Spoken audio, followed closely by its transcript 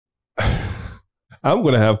I'm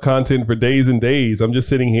going to have content for days and days. I'm just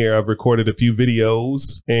sitting here. I've recorded a few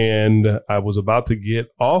videos and I was about to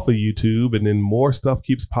get off of YouTube and then more stuff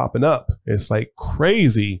keeps popping up. It's like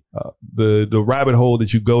crazy. The rabbit hole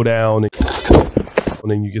that you go down and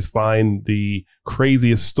then you just find the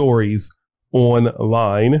craziest stories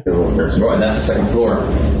online. And that's the second floor.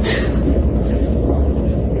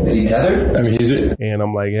 Is he tethered? I mean, is it? And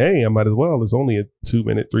I'm like, hey, I might as well. It's only a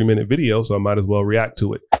 2-minute, 3-minute video, so I might as well react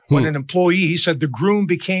to it. When an employee said the groom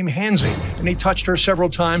became handsy and he touched her several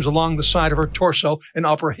times along the side of her torso and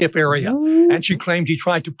upper hip area. And she claimed he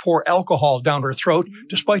tried to pour alcohol down her throat,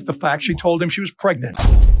 despite the fact she told him she was pregnant.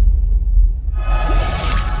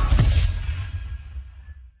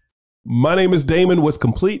 My name is Damon with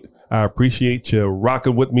Complete. I appreciate you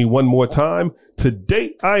rocking with me one more time.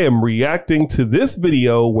 Today, I am reacting to this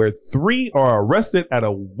video where 3 are arrested at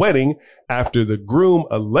a wedding after the groom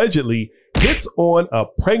allegedly hits on a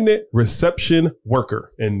pregnant reception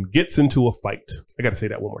worker and gets into a fight. I got to say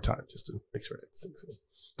that one more time just to make sure that sinks in.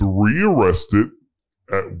 3 arrested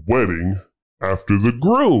at wedding after the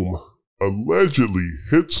groom allegedly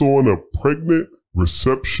hits on a pregnant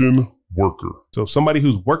reception worker. So somebody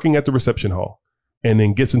who's working at the reception hall and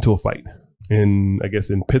then gets into a fight in, I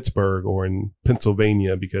guess, in Pittsburgh or in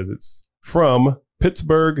Pennsylvania, because it's from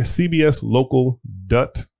Pittsburgh, CBS Local.com.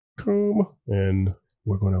 And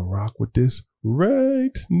we're going to rock with this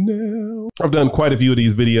right now. I've done quite a few of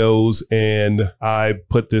these videos and I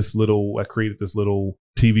created this little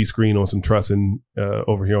TV screen on some trussing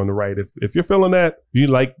over here on the right. If you're feeling that, if you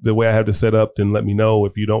like the way I have this set up, then let me know.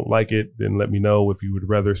 If you don't like it, then let me know. If you would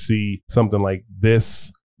rather see something like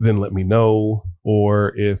this, then let me know.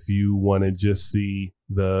 Or if you want to just see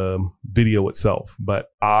the video itself. But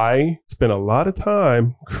I spent a lot of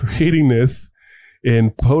time creating this in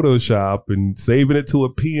Photoshop and saving it to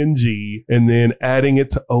a PNG and then adding it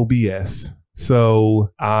to OBS. So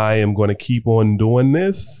I am going to keep on doing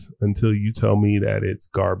this until you tell me that it's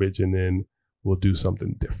garbage, and then we'll do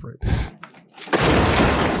something different.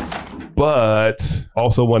 But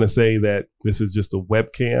also want to say that this is just a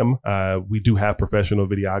webcam. We do have professional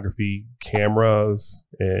videography cameras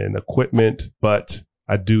and equipment, but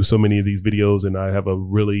I do so many of these videos and I have a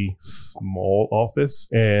really small office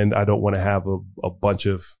and I don't want to have a bunch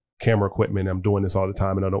of camera equipment. I'm doing this all the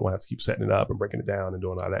time and I don't want to have to keep setting it up and breaking it down and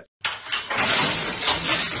doing all that.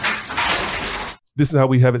 This is how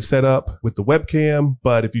we have it set up with the webcam.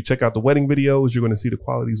 But if you check out the wedding videos, you're going to see the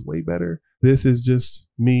quality is way better. This is just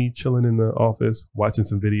me chilling in the office, watching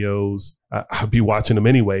some videos. I'll be watching them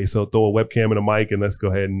anyway. So throw a webcam and a mic and let's go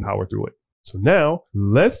ahead and power through it. So now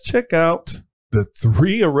let's check out the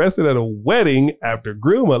 3 arrested at a wedding after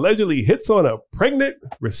groom allegedly hits on a pregnant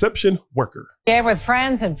reception worker. Yeah, with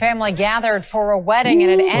friends and family gathered for a wedding,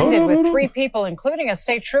 and it ended with 3 people, including a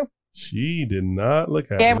state trooper. She did not look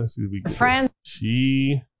happy. Yeah, let's see if we get friends. this.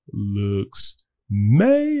 She looks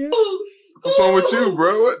mad. What's wrong with you,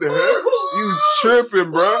 bro? What the heck? You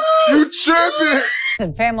tripping, bro? You tripping?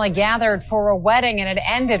 And family gathered for a wedding, and it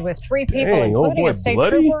ended with 3 people, including a state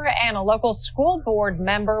trooper and a local school board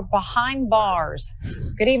member behind bars.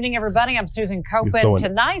 Good evening, everybody. I'm Susan Copeland.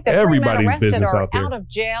 Tonight, the 3 men arrested are out of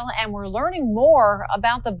jail, and we're learning more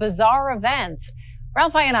about the bizarre events.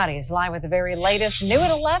 Ralph Iannati is live with the very latest, new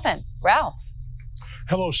at 11. Ralph.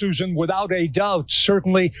 Hello, Susan. Without a doubt,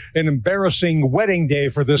 certainly an embarrassing wedding day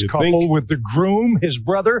for this couple, with the groom, his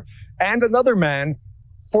brother, and another man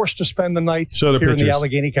forced to spend the night here in the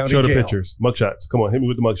Allegheny County Jail. Show the pictures. Mugshots. Come on, hit me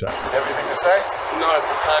with the mugshots. Everything to say? Not at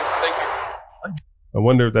this time. Thank you. I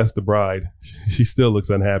wonder if that's the bride. She still looks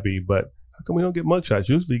unhappy, but how come we don't get mugshots?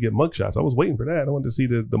 Usually you get mugshots. I was waiting for that. I wanted to see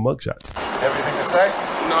the mugshots. Everything to say?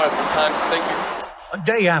 Not at this time. Thank you. A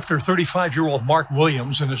day after 35-year-old Mark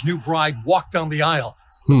Williams and his new bride walked down the aisle,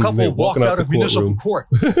 the couple walked out of municipal court,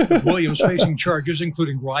 with Williams facing charges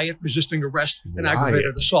including riot, resisting arrest, and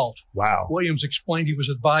aggravated assault. Wow. Williams explained he was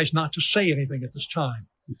advised not to say anything at this time.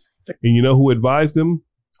 And you know who advised him?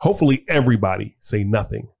 Hopefully everybody say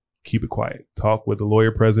nothing. Keep it quiet. Talk with the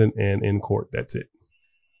lawyer present and in court. That's it.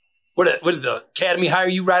 What did the academy hire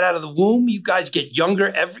you right out of the womb? You guys get younger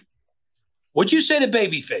every... What'd you say to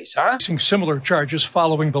Babyface, huh? Facing similar charges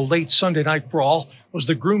following the late Sunday night brawl was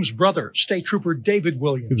the groom's brother, State Trooper David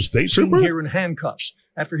Williams. He's a state trooper? Seen here in handcuffs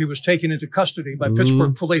after he was taken into custody by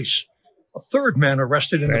Pittsburgh police. A third man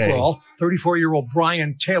arrested in the brawl, 34-year-old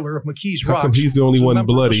Brian Taylor of McKees Rocks. How come he's the only one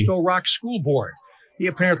bloody? The Stowe Rock School Board. He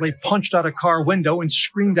apparently punched out a car window and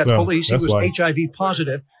screamed at police he was HIV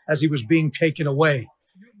positive as he was being taken away.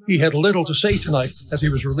 He had little to say tonight as he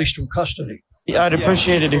was released from custody. I'd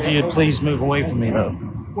appreciate it if you'd please move away from me, though.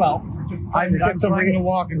 Well, I'm trying to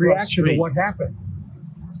walk and reaction to what happened.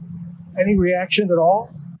 Any reaction at all?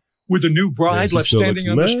 With the new bride left standing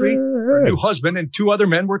on the street, her new husband and 2 other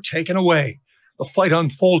men were taken away. The fight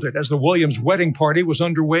unfolded as the Williams wedding party was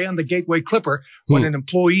underway on the Gateway Clipper when an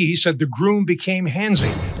employee said the groom became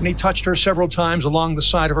handsy and he touched her several times along the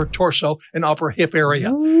side of her torso and upper hip area.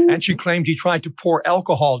 And she claimed he tried to pour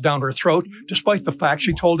alcohol down her throat, despite the fact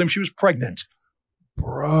she told him she was pregnant.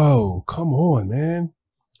 Bro, come on, man.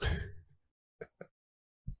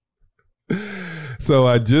 So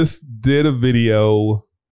I just did a video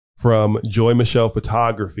from Joy Michelle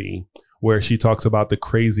Photography where she talks about the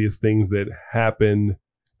craziest things that happen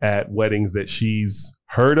at weddings that she's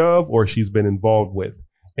heard of or she's been involved with.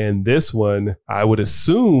 And this one, I would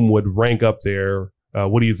assume, would rank up there.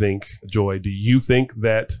 What do you think, Joy? Do you think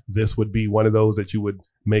that this would be one of those that you would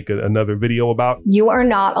make another video about? You are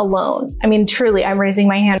not alone. I mean, truly, I'm raising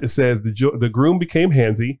my hand. It says the groom became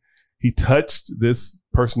handsy. He touched this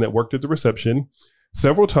person that worked at the reception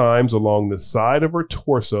several times along the side of her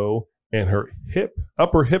torso and her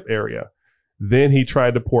upper hip area. Then he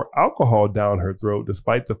tried to pour alcohol down her throat,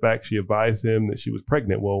 despite the fact she advised him that she was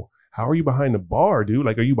pregnant. Well, how are you behind the bar, dude?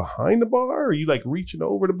 Like, are you behind the bar? Are you like reaching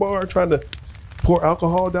over the bar trying to pour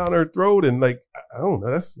alcohol down her throat? And like, I don't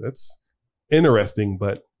know. That's interesting.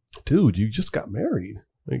 But dude, you just got married.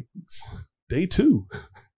 Like, day 2.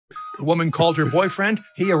 The woman called her boyfriend.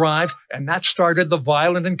 He arrived, and that started the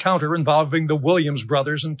violent encounter involving the Williams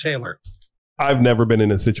brothers and Taylor. I've never been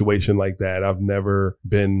in a situation like that. I've never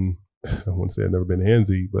been, I wouldn't say I've never been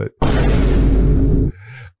handsy, but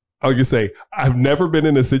I'll just say I've never been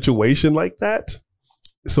in a situation like that.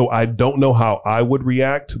 So I don't know how I would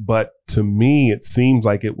react, but to me, it seems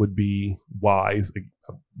like it would be wise.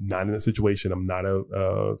 I'm not in a situation. I'm not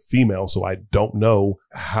a female, so I don't know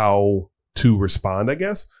how to respond, I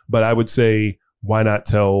guess. But I would say, why not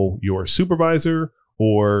tell your supervisor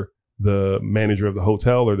or the manager of the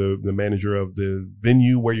hotel or the manager of the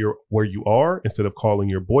venue where you are, instead of calling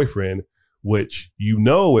your boyfriend, which, you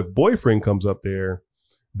know, if boyfriend comes up there,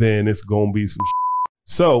 then it's going to be some shit.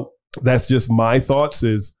 So that's just my thoughts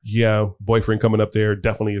is, yeah, boyfriend coming up there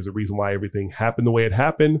definitely is the reason why everything happened the way it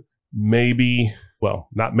happened. Maybe, well,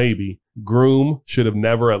 not maybe, Groom should have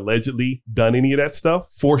never allegedly done any of that stuff.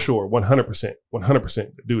 For sure, 100%.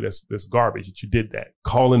 Dude, that's garbage that you did that.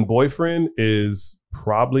 Calling boyfriend is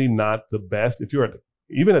probably not the best. If you're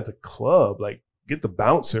even at the club, like, get the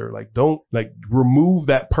bouncer, like, don't, like, remove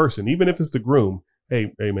that person, even if it's the groom.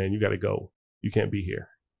 Hey man, you got to go. You can't be here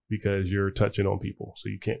because you're touching on people. So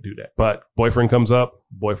you can't do that. But boyfriend comes up,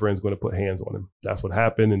 boyfriend's going to put hands on him. That's what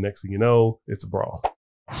happened. And next thing you know, it's a brawl.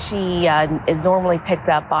 She is normally picked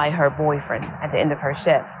up by her boyfriend at the end of her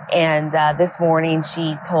shift. And this morning,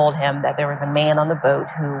 she told him that there was a man on the boat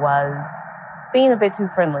who was being a bit too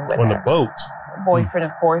friendly with her. On the boat? Boyfriend,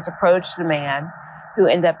 of course, approached the man who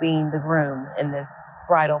ended up being the groom in this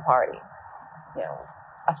bridal party. You know,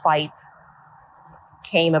 a fight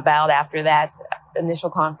came about after that initial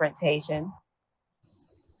confrontation.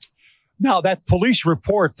 Now, that police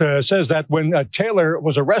report says that when Taylor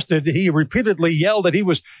was arrested, he repeatedly yelled that he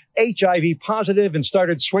was HIV positive and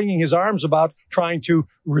started swinging his arms about, trying to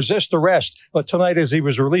resist arrest. But tonight, as he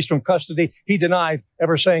was released from custody, he denied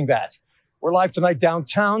ever saying that. We're live tonight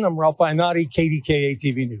downtown. I'm Ralph Iannotti, KDKA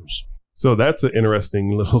TV News. So that's an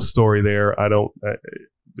interesting little story there.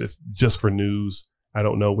 It's just for news. I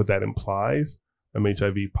don't know what that implies. I'm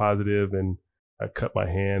HIV positive and I cut my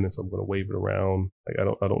hand, and so I'm going to wave it around. Like,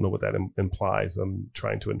 I don't know what that implies. I'm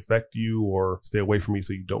trying to infect you or stay away from me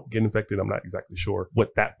so you don't get infected. I'm not exactly sure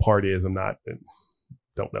what that part is.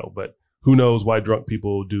 Don't know, but who knows why drunk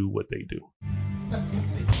people do what they do.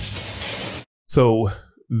 So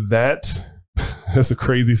that's a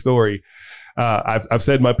crazy story. I've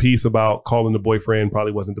said my piece about calling the boyfriend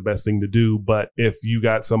probably wasn't the best thing to do, but if you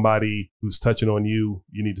got somebody who's touching on you,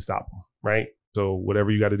 you need to stop them, right? So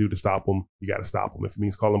whatever you got to do to stop them, you got to stop them. If it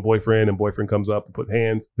means calling boyfriend and boyfriend comes up and put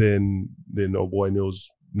hands, then old boy knows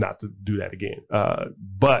not to do that again.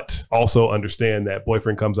 But also understand that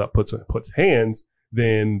boyfriend comes up, puts hands,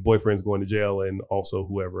 then boyfriend's going to jail, and also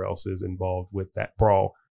whoever else is involved with that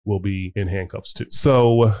brawl will be in handcuffs too.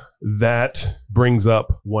 So that brings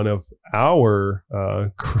up one of our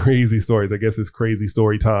crazy stories. I guess it's crazy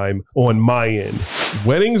story time on my end.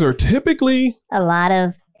 Weddings are typically a lot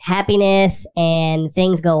of happiness and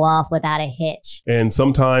things go off without a hitch. And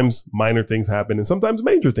sometimes minor things happen and sometimes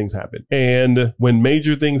major things happen. And when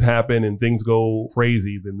major things happen and things go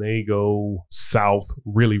crazy, then they go south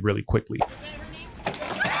really, really quickly.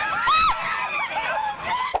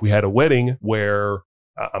 We had a wedding where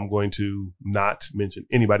I'm going to not mention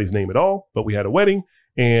anybody's name at all, but we had a wedding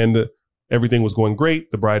and everything was going great.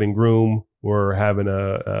 The bride and groom were having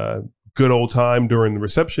a good old time during the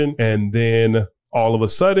reception. And then all of a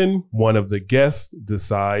sudden, one of the guests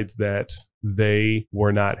decides that they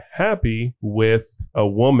were not happy with a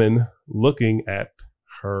woman looking at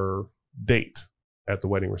her date at the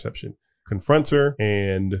wedding reception. Confronts her,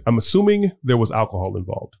 and I'm assuming there was alcohol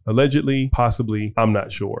involved. Allegedly, possibly, I'm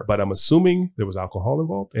not sure, but I'm assuming there was alcohol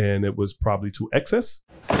involved, and it was probably to excess.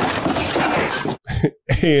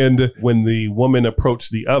 And when the woman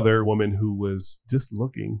approached the other woman who was just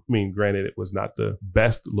looking, I mean, granted, it was not the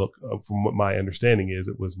best look from what my understanding is.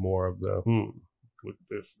 It was more of the, look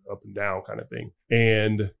at this up and down kind of thing,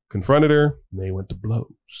 and confronted her, and they went to blows.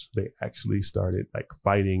 They actually started like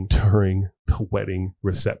fighting during the wedding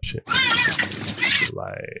reception.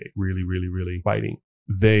 Like really fighting.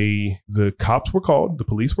 The cops were called, the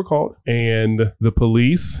police were called, and the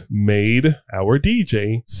police made our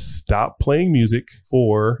DJ stop playing music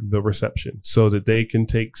for the reception so that they can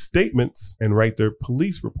take statements and write their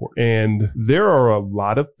police report. And there are a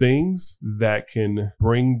lot of things that can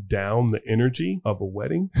bring down the energy of a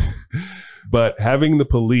wedding. But having the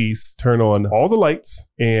police turn on all the lights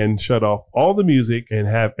and shut off all the music and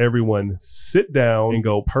have everyone sit down and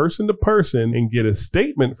go person to person and get a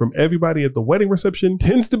statement from everybody at the wedding reception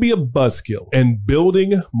tends to be a buzzkill. And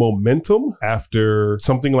building momentum after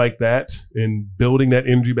something like that and building that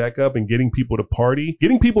energy back up and getting people to party,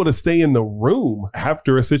 getting people to stay in the room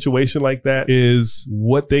after a situation like that is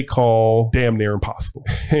what they call damn near impossible.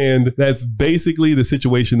 And that's basically the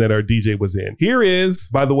situation that our DJ was in. Here is,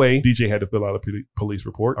 by the way, DJ had to fill out a police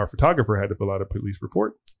report. Our photographer had to fill out a police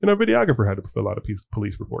report, and our videographer had to fill out a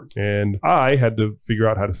police report. And I had to figure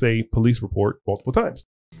out how to say police report multiple times.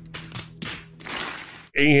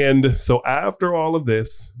 And so after all of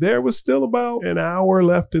this, there was still about an hour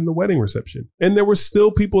left in the wedding reception, and there were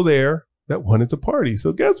still people there that wanted to party.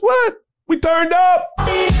 So guess what? We turned up.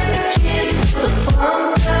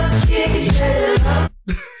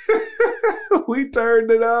 We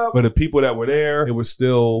turned it up. But the people that were there, it was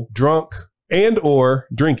still drunk and or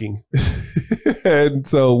drinking. And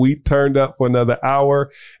so we turned up for another hour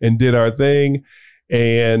and did our thing.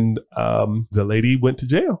 And the lady went to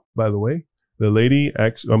jail, by the way. The ladies,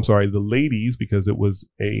 because it was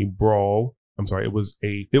a brawl.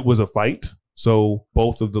 It was a fight. So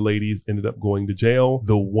both of the ladies ended up going to jail.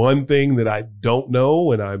 The one thing that I don't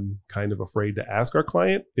know, and I'm kind of afraid to ask our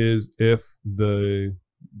client, is if the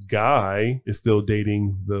guy is still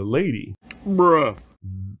dating the lady. Bruh.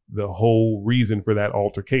 The whole reason for that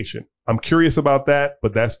altercation. I'm curious about that,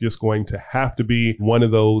 but that's just going to have to be one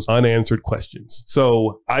of those unanswered questions.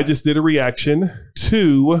 So I just did a reaction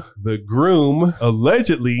to the groom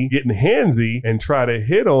allegedly getting handsy and try to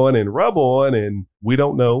hit on and rub on, and we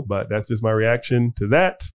don't know, but that's just my reaction to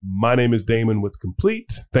that. My name is Damon with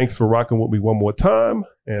Complete. Thanks for rocking with me one more time,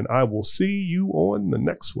 and I will see you on the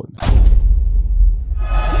next one.